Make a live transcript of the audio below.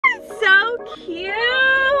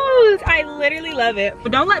cute. I literally love it.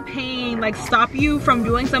 But don't let pain like stop you from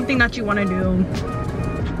doing something that you want to do.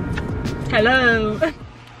 Hello.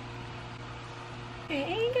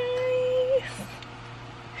 Hey guys.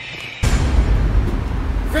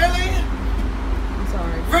 Really? I'm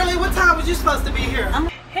sorry. Really? What time was you supposed to be here?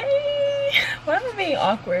 Hey. Why am I being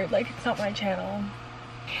awkward? Like it's not my channel.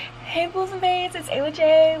 Hey Bulls and Babes, it's Ayla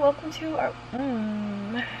J. Welcome to our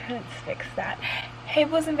let's fix that. Hey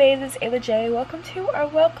Bulls and Babes, it's Ayla J. Welcome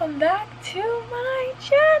back to my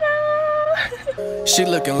channel. She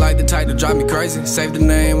looking like the type to drive me crazy. Save the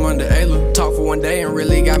name under Ayla. Talk for one day and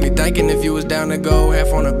really got me thinking. If you was down to go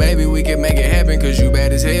half on a baby, we could make it happen. Cause you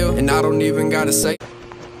bad as hell, and I don't even gotta say.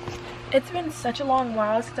 It's been such a long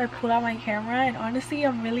while since I pulled out my camera, and honestly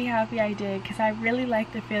I'm really happy I did because I really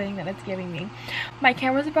like the feeling that it's giving me. My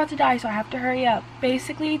camera's about to die, so I have to hurry up.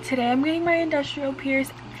 Basically today I'm getting my industrial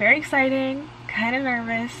pierce. Very exciting, kind of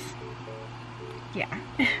nervous, yeah.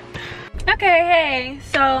 Okay, hey,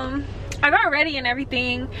 so I got ready and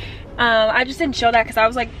everything. I just didn't show that because I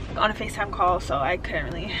was like on a FaceTime call, so I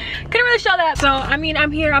couldn't really show that. So I mean,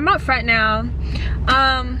 I'm here, I'm out front now,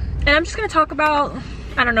 and I'm just gonna talk about,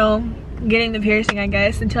 I don't know, getting the piercing I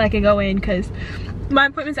guess until I can go in, because my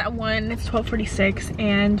appointment's at 1. It's 12:46,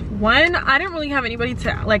 and 1, I didn't really have anybody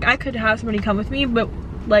to, like, I could have somebody come with me, but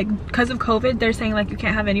like because of COVID they're saying like you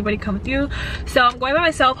can't have anybody come with you, so I'm going by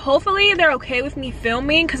myself. Hopefully they're okay with me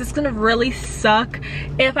filming because it's gonna really suck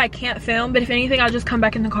if I can't film, but if anything I'll just come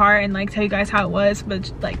back in the car and like tell you guys how it was.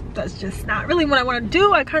 But like that's just not really what I want to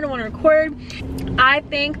do. I kind of want to record. I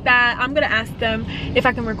think that I'm gonna ask them if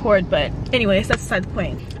I can record, but anyways, that's beside the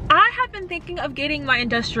point. I have been thinking of getting my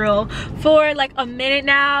industrial for like a minute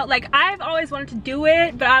now. Like I've always wanted to do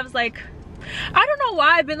it, but I was like, I don't know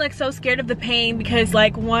why I've been like so scared of the pain, because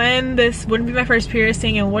like 1, this wouldn't be my first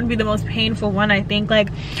piercing and wouldn't be the most painful one. I think, like,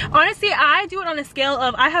 honestly I do it on a scale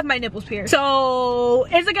of I have my nipples pierced, so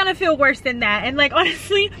is it gonna feel worse than that? And like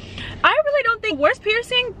honestly I really don't think worst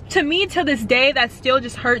piercing to me till this day that still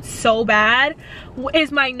just hurts so bad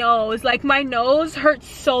is my nose. Like my nose hurts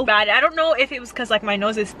so bad. I don't know if it was because like my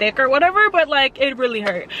nose is thick or whatever, but like it really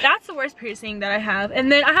hurt. That's the worst piercing that I have.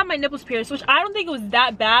 And then I have my nipples pierced, which I don't think it was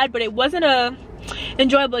that bad, but it wasn't a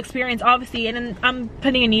enjoyable experience obviously. And then I'm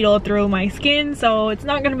putting a needle through my skin, so it's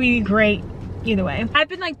not gonna be great either way. I've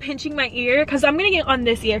been like pinching my ear because I'm gonna get on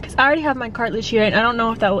this ear because I already have my cartilage here, and I don't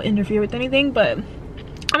know if that will interfere with anything, but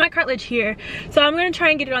I have my cartilage here, so I'm gonna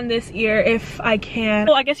try and get it on this ear if I can.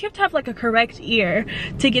 Well, I guess you have to have like a correct ear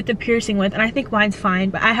to get the piercing with, and I think mine's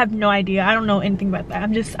fine, but I have no idea. I don't know anything about that.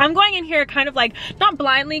 I'm going in here kind of like not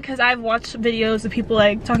blindly, because I've watched videos of people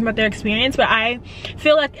like talking about their experience, but I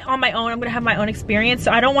feel like on my own I'm gonna have my own experience,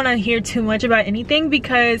 so I don't want to hear too much about anything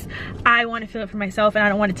because I want to feel it for myself, and I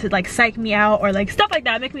don't want it to like psych me out or like stuff like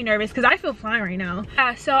that, make me nervous, because I feel fine right now.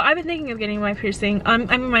 Yeah, so I've been thinking of getting my piercing. I'm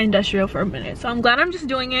in my industrial for a minute, so I'm glad I'm just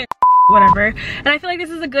doing it, whatever. And I feel like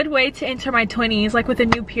this is a good way to enter my 20s, like with a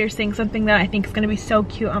new piercing, something that I think is gonna be so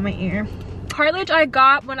cute on my ear. Cartilage I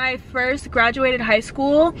got when I first graduated high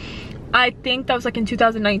school. I think that was like in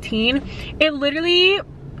 2019. It literally,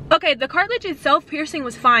 okay, the cartilage itself piercing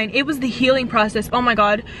was fine. It was the healing process, oh my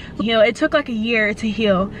god. It took like a year to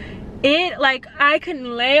heal. It, like, I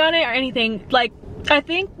couldn't lay on it or anything. Like, I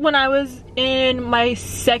think when I was in my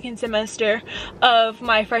 2nd semester of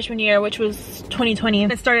my freshman year, which was 2020,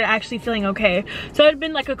 it started actually feeling okay. So it had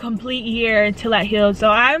been like a complete year until that healed. So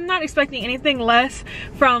I'm not expecting anything less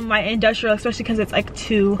from my industrial, especially because it's like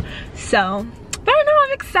 2. So, but I don't know,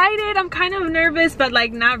 I'm excited. I'm kind of nervous, but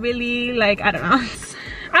like not really, like, I don't know.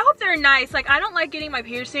 I hope they're nice. Like, I don't like getting my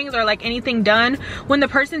piercings or like anything done when the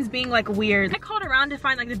person's being like weird. I called around to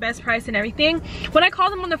find like the best price and everything. When I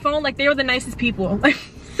called them on the phone, like they were the nicest people.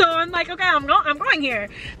 So I'm like, okay, I'm going here.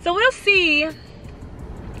 So we'll see.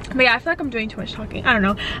 But yeah, I feel like I'm doing too much talking. I don't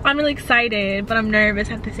know. I'm really excited, but I'm nervous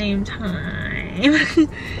at the same time.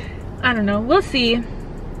 I don't know. We'll see.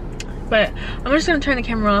 But I'm just gonna turn the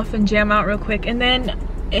camera off and jam out real quick, and then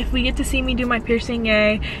if we get to see me do my piercing,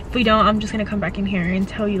 yay. If we don't, I'm just gonna come back in here and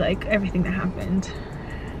tell you like everything that happened.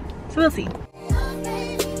 So we'll see.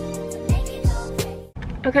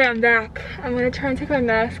 Okay, I'm back. I'm gonna try and take my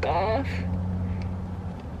mask off.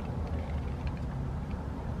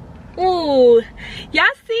 Ooh, y'all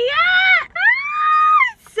see it?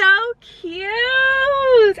 Ah, so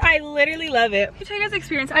cute. I literally love it. Let me tell you guys the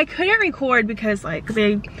experience. I couldn't record because like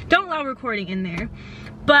they don't allow recording in there,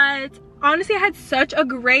 but honestly I had such a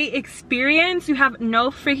great experience. You have no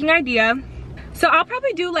freaking idea. So I'll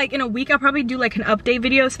probably do like in a week, I'll probably do like an update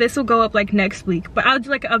video. So this will go up like next week, but I'll do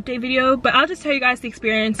like an update video, but I'll just tell you guys the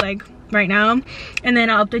experience like right now, and then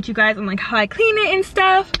I'll update you guys on like how I clean it and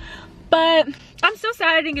stuff. But I'm so sad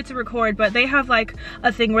I didn't get to record, but they have like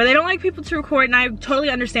a thing where they don't like people to record, and I totally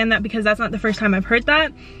understand that because that's not the first time I've heard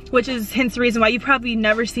that, which is hence the reason why you've probably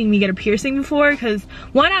never seen me get a piercing before, because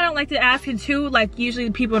one, I don't like to ask, and two, like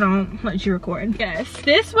usually people don't let you record. Yes,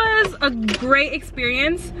 this was a great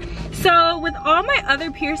experience. So with all my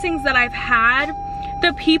other piercings that I've had,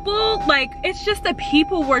 the people, like, it's just the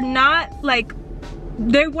people were not like,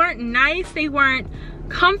 they weren't nice, they weren't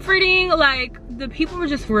comforting, like the people were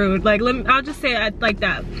just rude. Like, I'll just say it like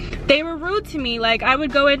that. They were rude to me. Like, I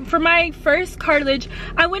would go in for my first cartilage,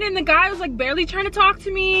 I went in, the guy was like barely trying to talk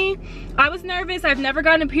to me. I was nervous. I've never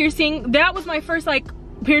gotten a piercing. That was my first like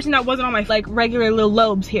piercing that wasn't on my like regular little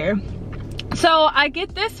lobes here. So I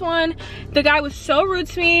get this one, the guy was so rude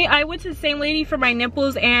to me. I went to the same lady for my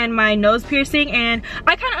nipples and my nose piercing, and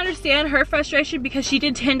I kind of understand her frustration because she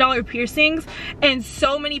did $10 piercings, and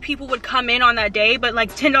so many people would come in on that day, but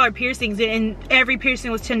like $10 piercings, and every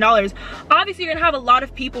piercing was $10. Obviously you're gonna have a lot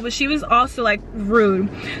of people, but she was also like rude.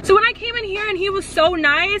 So when I came in here and he was so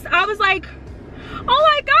nice, I was like, oh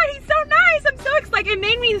my god, he's so nice. I'm so excited. Like, it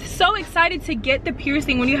made me so excited to get the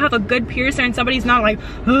piercing when you have a good piercer and somebody's not like,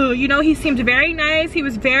 oh, you know. He seemed very nice. He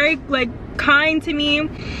was very like kind to me.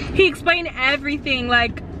 He explained everything.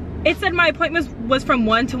 Like, it said my appointment was from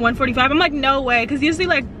 1 to 1:45. I'm like, no way, because usually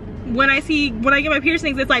like when I get my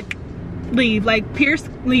piercings, it's like leave, like pierce,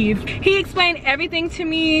 leave. He explained everything to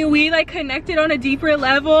me. We like connected on a deeper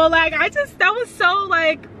level. Like, that was so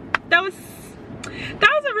like, that was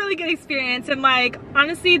a really good experience. And like,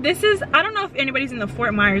 honestly, this is, I don't know if anybody's in the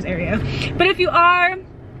Fort Myers area, but if you are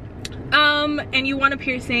and you want a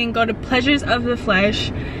piercing, go to Pleasures of the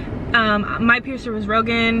Flesh. My piercer was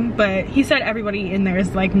Rogan, but he said everybody in there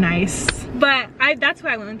is like nice, but that's who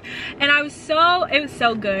I went, and it was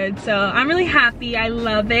so good. So I'm really happy. I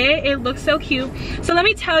love it. It looks so cute. So let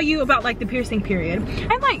me tell you about like the piercing period.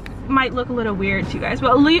 I like might look a little weird to you guys,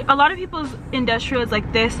 but a lot of people's industrial is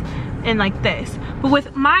like this and like this, but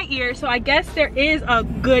with my ear, so I guess there is a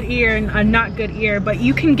good ear and a not good ear, but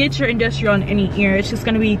you can get your industrial on any ear. It's just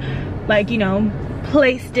gonna be like, you know,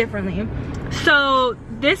 placed differently. So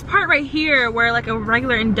this part right here where like a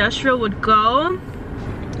regular industrial would go,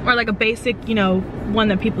 or like a basic, you know, one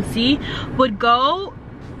that people see would go,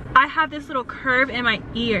 I have this little curve in my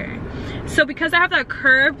ear. So because I have that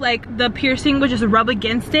curve, like the piercing would just rub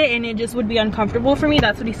against it and it just would be uncomfortable for me.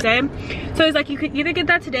 That's what he said. So he's like, you could either get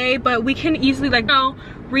that today, but we can easily like, you know,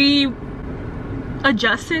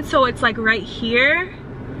 readjust it so it's like right here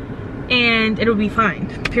and it'll be fine,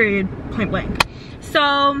 period, point blank.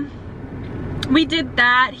 So we did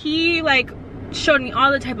that. He like showed me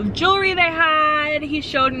all the type of jewelry they had. He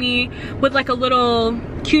showed me with like a little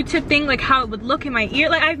Q-tip thing, like how it would look in my ear.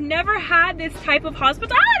 Like, I've never had this type of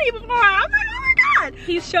hospitality before. I'm like, oh my god.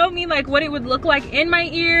 He showed me like what it would look like in my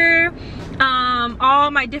ear,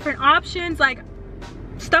 all my different options, like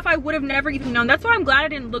stuff I would have never even known. That's why I'm glad I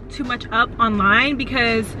didn't look too much up online,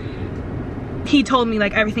 because he told me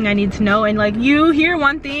like everything I need to know, and like you hear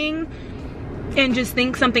one thing and just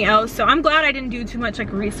think something else. So I'm glad I didn't do too much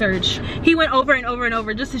like research. He went over and over and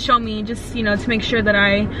over just to show me, just, you know, to make sure that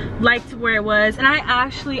I liked where it was, and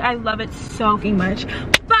I love it so fucking much.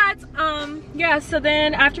 But yeah, so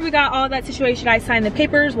then after we got all that situation, I signed the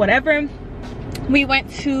papers, whatever, we went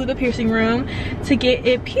to the piercing room to get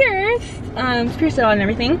it pierced, pierced it all and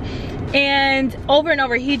everything. And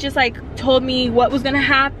over he just like told me what was gonna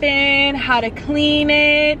happen, how to clean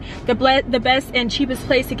it, the best and cheapest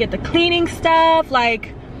place to get the cleaning stuff,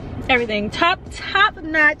 like everything.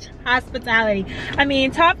 Top-notch hospitality. I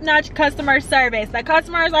mean, top-notch customer service. That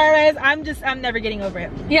customer service, I'm never getting over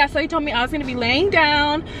it. Yeah, so he told me I was gonna be laying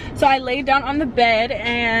down, so I laid down on the bed,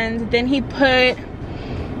 and then he put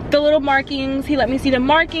the little markings. He let me see the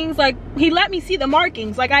markings. Like, he let me see the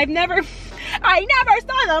markings. Like, I never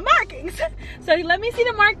saw the markings. So he let me see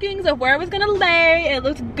the markings of where I was gonna lay. It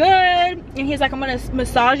looked good. And he's like, I'm gonna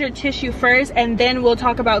massage your tissue first and then we'll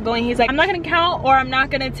talk about going. He's like, I'm not gonna count, or I'm not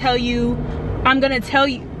gonna tell you, I'm gonna tell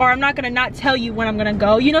you, or I'm not gonna not tell you when I'm gonna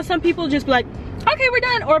go. You know, some people just be like, okay, we're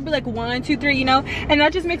done, or be like 1, 2, 3, you know, and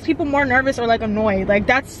that just makes people more nervous or like annoyed. Like,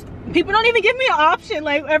 that's, people don't even give me an option.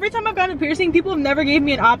 Like, every time I've gone to piercing, people have never gave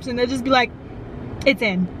me an option. They'll just be like, it's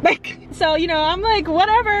in. Like, so, you know, I'm like,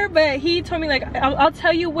 whatever. But he told me like, I'll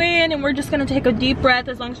tell you when, and we're just gonna take a deep breath.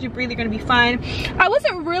 As long as you breathe, you're gonna be fine. I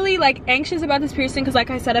wasn't really like anxious about this piercing, because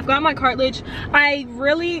like I said, I've got my cartilage. I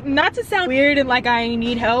really, not to sound weird and like I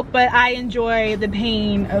need help, but I enjoy the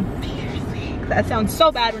pain of piercing. That sounds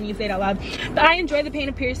so bad when you say it out loud, but I enjoy the pain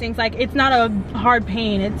of piercings. Like, it's not a hard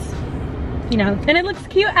pain, it's, you know, and it looks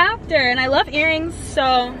cute after, and I love earrings.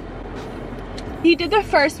 So he did the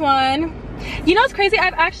first one. You know what's crazy?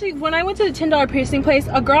 I've actually, when I went to the $10 piercing place,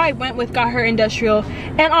 a girl I went with got her industrial,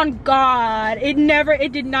 and on God,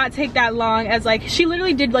 it did not take that long. As like, she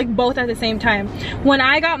literally did like both at the same time. When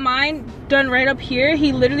I got mine done right up here,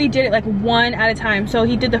 he literally did it like one at a time. So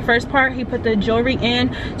he did the first part, he put the jewelry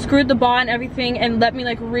in, screwed the ball and everything, and let me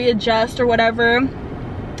like readjust or whatever.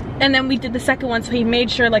 And then we did the second one, so he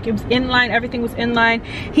made sure like it was in line, everything was in line.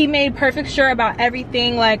 He made perfect sure about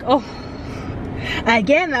everything. Like, oh,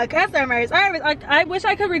 again, the customers. I wish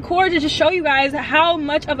I could record to just show you guys how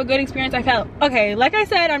much of a good experience I felt. Okay, like I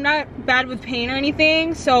said, I'm not bad with pain or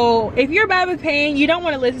anything, so if you're bad with pain, you don't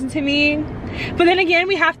want to listen to me. But then again,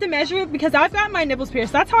 we have to measure it, because I've got my nipples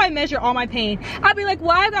pierced. That's how I measure all my pain. I'll be like,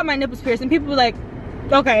 well, I got my nipples pierced, and people be like,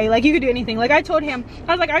 okay, like you could do anything. Like I told him,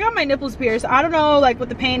 I was like, I got my nipples pierced, I don't know, like with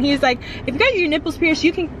the pain. He's like, if you got your nipples pierced,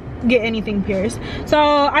 you can get anything pierced. So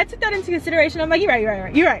I took that into consideration. I'm like, you're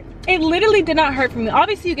right. It literally did not hurt for me.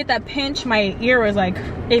 Obviously you get that pinch. My ear was like,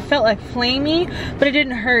 it felt like flamey, but it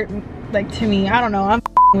didn't hurt like to me. I don't know, I'm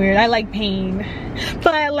weird, I like pain,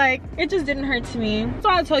 but like it just didn't hurt to me. So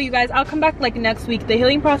I'll tell you guys, I'll come back like next week. The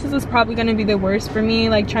healing process is probably going to be the worst for me,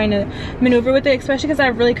 like trying to maneuver with it, especially because I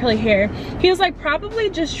have really curly hair. He was like, probably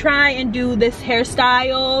just try and do this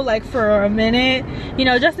hairstyle like for a minute, you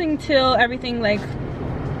know, just until everything like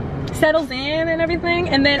settles in and everything.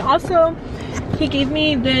 And then also he gave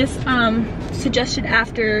me this suggested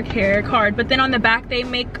aftercare card, but then on the back they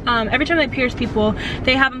make every time they pierce people,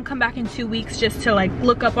 they have them come back in 2 weeks just to like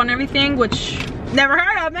look up on everything, which never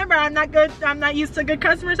heard of. Remember, I'm not used to good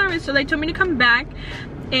customer service, so they told me to come back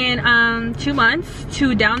in 2 months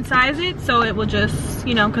to downsize it, so it will just,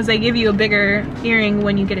 you know, because they give you a bigger earring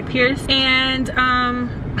when you get it pierced. And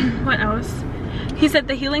what else? He said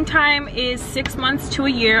the healing time is 6 months to a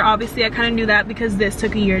year. Obviously I kind of knew that because this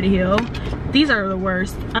took a year to heal. These are the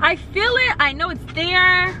worst. I feel it, I know it's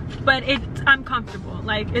there, but I'm comfortable.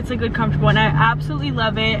 Like, it's a good comfortable, and I absolutely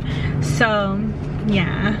love it. So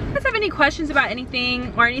yeah, if you guys have any questions about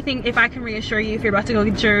anything or anything, if I can reassure you if you're about to go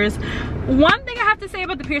get yours. One thing I have to say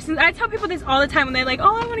about the piercings, I tell people this all the time when they're like,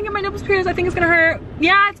 oh, I want to get my nipples pierced, I think it's gonna hurt.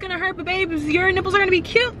 Yeah, it's gonna hurt, but babe, your nipples are gonna be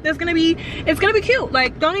cute. It's gonna be cute.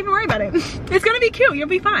 Like, don't even worry about it. It's gonna be cute, you'll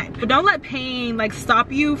be fine. But don't let pain like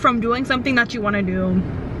stop you from doing something that you want to do.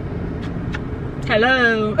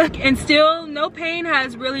 Hello. And still, no pain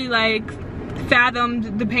has really like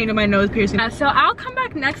fathomed the pain of my nose piercing. So I'll come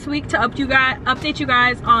back next week to update you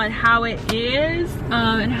guys on how it is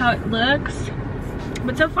and how it looks.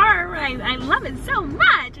 But so far, I love it so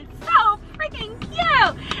much. It's so freaking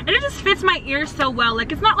cute, and it just fits my ear so well.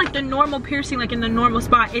 Like, it's not like the normal piercing, like in the normal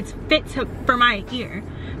spot. It fits for my ear,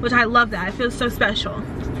 which I love that. It feels so special.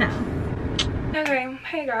 So. Okay,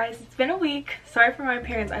 hey guys, it's been a week. Sorry for my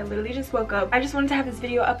appearance, I literally just woke up. I just wanted to have this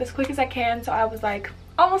video up as quick as I can, so I was like,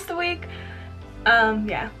 almost a week.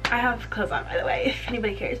 Yeah, I have clothes on, by the way, if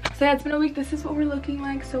anybody cares. So yeah, it's been a week. This is what we're looking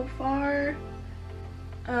like so far.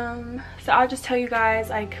 So I'll just tell you guys,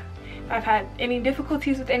 like, if I've had any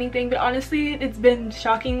difficulties with anything, but honestly, it's been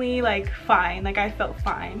shockingly, like, fine. Like, I felt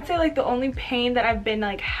fine. I'd say, like, the only pain that I've been,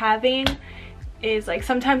 like, having is, like,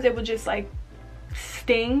 sometimes it would just, like,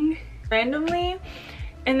 sting randomly.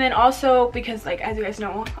 And then also because, like, as you guys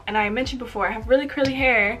know, and I mentioned before, I have really curly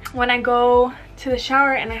hair. When I go to the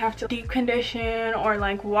shower and I have to deep condition or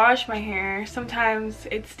like wash my hair, sometimes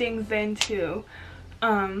it stings then too.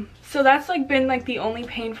 So that's like been like the only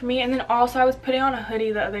pain for me. And then also I was putting on a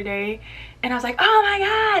hoodie the other day and I was like, oh my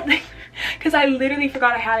god, because I literally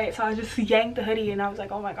forgot I had it, so I just yanked the hoodie and I was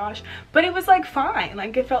like, oh my gosh. But it was like fine,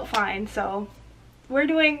 like it felt fine. So we're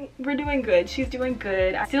doing good. She's doing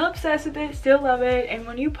good. I'm still obsessed with it, still love it. And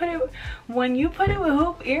when you put it with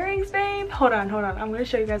hoop earrings, babe, hold on, I'm gonna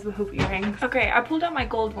show you guys the hoop earrings. Okay, I pulled out my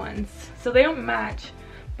gold ones, so they don't match,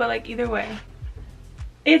 but like either way,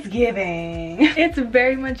 it's giving. It's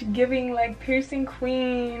very much giving, like piercing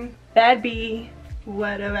queen. That'd be,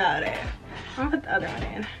 what about it? I'm gonna put the other one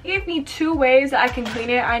in. He gave me 2 ways that I can clean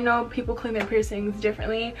it. I know people clean their piercings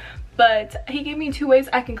differently, but he gave me 2 ways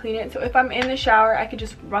I can clean it. So if I'm in the shower, I could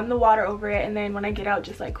just run the water over it, and then when I get out,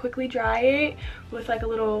 just like quickly dry it with like a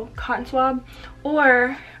little cotton swab.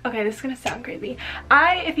 Or, okay, this is gonna sound crazy,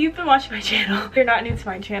 if you've been watching my channel, if you're not new to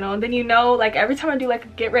my channel, then you know, like every time I do like a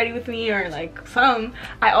get ready with me or like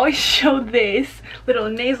I always show this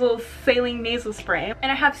little saline nasal spray,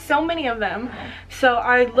 and I have so many of them. So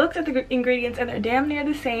I looked at the ingredients and they're damn near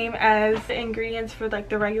the same as the ingredients for like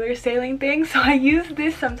the regular saline thing, so I use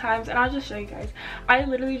this sometimes, and I'll just show you guys. I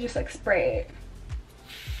literally just like spray it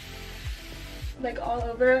like all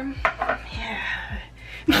over, yeah.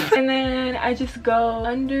 And then I just go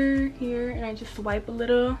under here and I just wipe a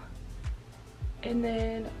little, and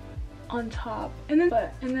then on top, and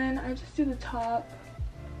then I just do the top,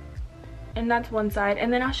 and that's one side,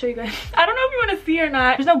 and then I'll show you guys. I don't know if you want to see or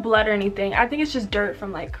not. There's no blood or anything. I think it's just dirt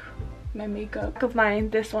from like my makeup. Of mine,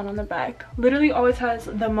 this one on the back literally always has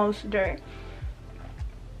the most dirt.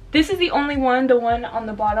 This is the only one, the one on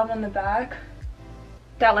the bottom on the back,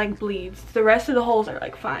 that like bleeds. The rest of the holes are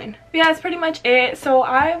like fine. But yeah, that's pretty much it. So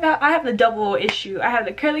I have the double issue. I have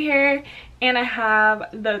the curly hair and I have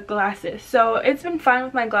the glasses. So it's been fine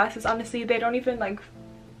with my glasses, honestly. They don't even like,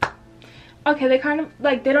 okay, they kind of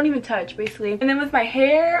like, they don't even touch basically. And then with my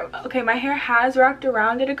hair, okay, my hair has wrapped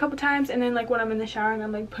around it a couple times, and then like when I'm in the shower and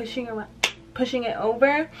I'm like pushing it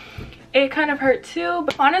over, it kind of hurt too.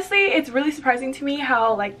 But honestly, it's really surprising to me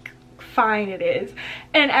how like fine it is.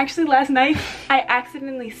 And actually last night I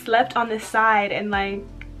accidentally slept on this side, and like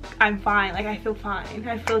I'm fine. Like I feel fine.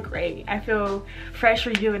 I feel great. I feel fresh,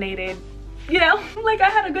 rejuvenated. You know, like I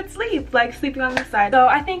had a good sleep, like sleeping on this side. So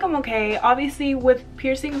I think I'm okay. Obviously with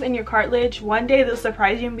piercings in your cartilage, one day they'll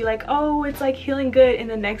surprise you and be like, oh, it's like healing good, and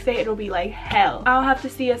the next day it'll be like hell. I'll have to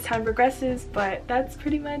see as time progresses, but that's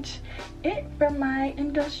pretty much it for my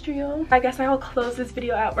industrial. I guess I'll close this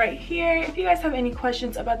video out right here. If you guys have any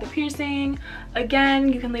questions about the piercing,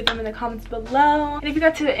 again, you can leave them in the comments below. And if you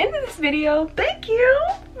got to the end of this video, thank you,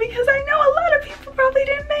 because I know a lot of people probably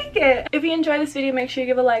didn't make it. If you enjoyed this video, make sure you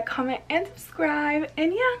give a like, comment, and subscribe.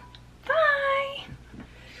 And yeah,